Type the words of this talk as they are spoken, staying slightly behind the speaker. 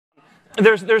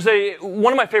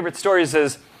one of my favorite stories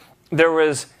is there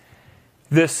was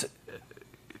this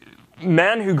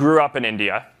man who grew up in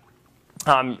India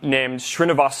named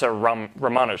Srinivasa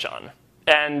Ramanujan.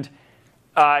 And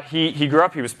he grew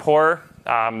up, he was poor,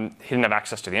 he didn't have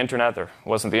access to the internet, there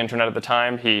wasn't the internet at the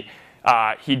time, he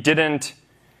didn't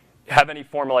have any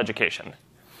formal education.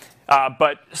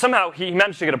 But somehow he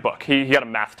managed to get a book, he got a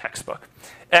math textbook.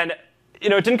 And it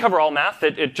didn't cover all math,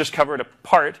 it just covered a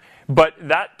part, but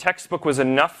that textbook was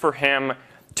enough for him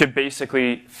to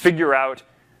basically figure out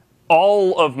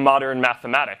all of modern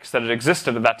mathematics that had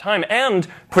existed at that time and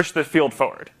push the field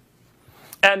forward.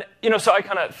 And so I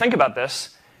kind of think about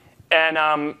this,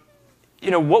 and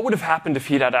what would have happened if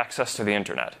he'd had access to the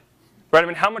internet? Right? I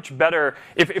mean, how much better,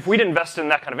 if we'd invested in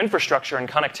that kind of infrastructure and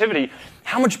connectivity,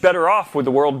 how much better off would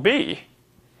the world be?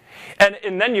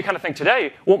 And then you kind of think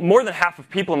today, well, more than half of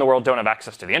people in the world don't have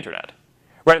access to the internet.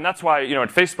 Right? And that's why, at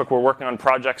Facebook, we're working on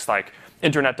projects like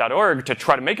internet.org to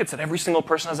try to make it so that every single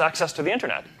person has access to the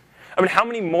internet. I mean, how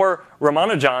many more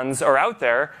Ramanujans are out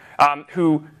there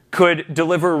who could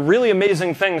deliver really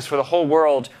amazing things for the whole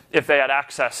world if they had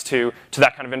access to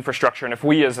that kind of infrastructure, and if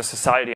we as a society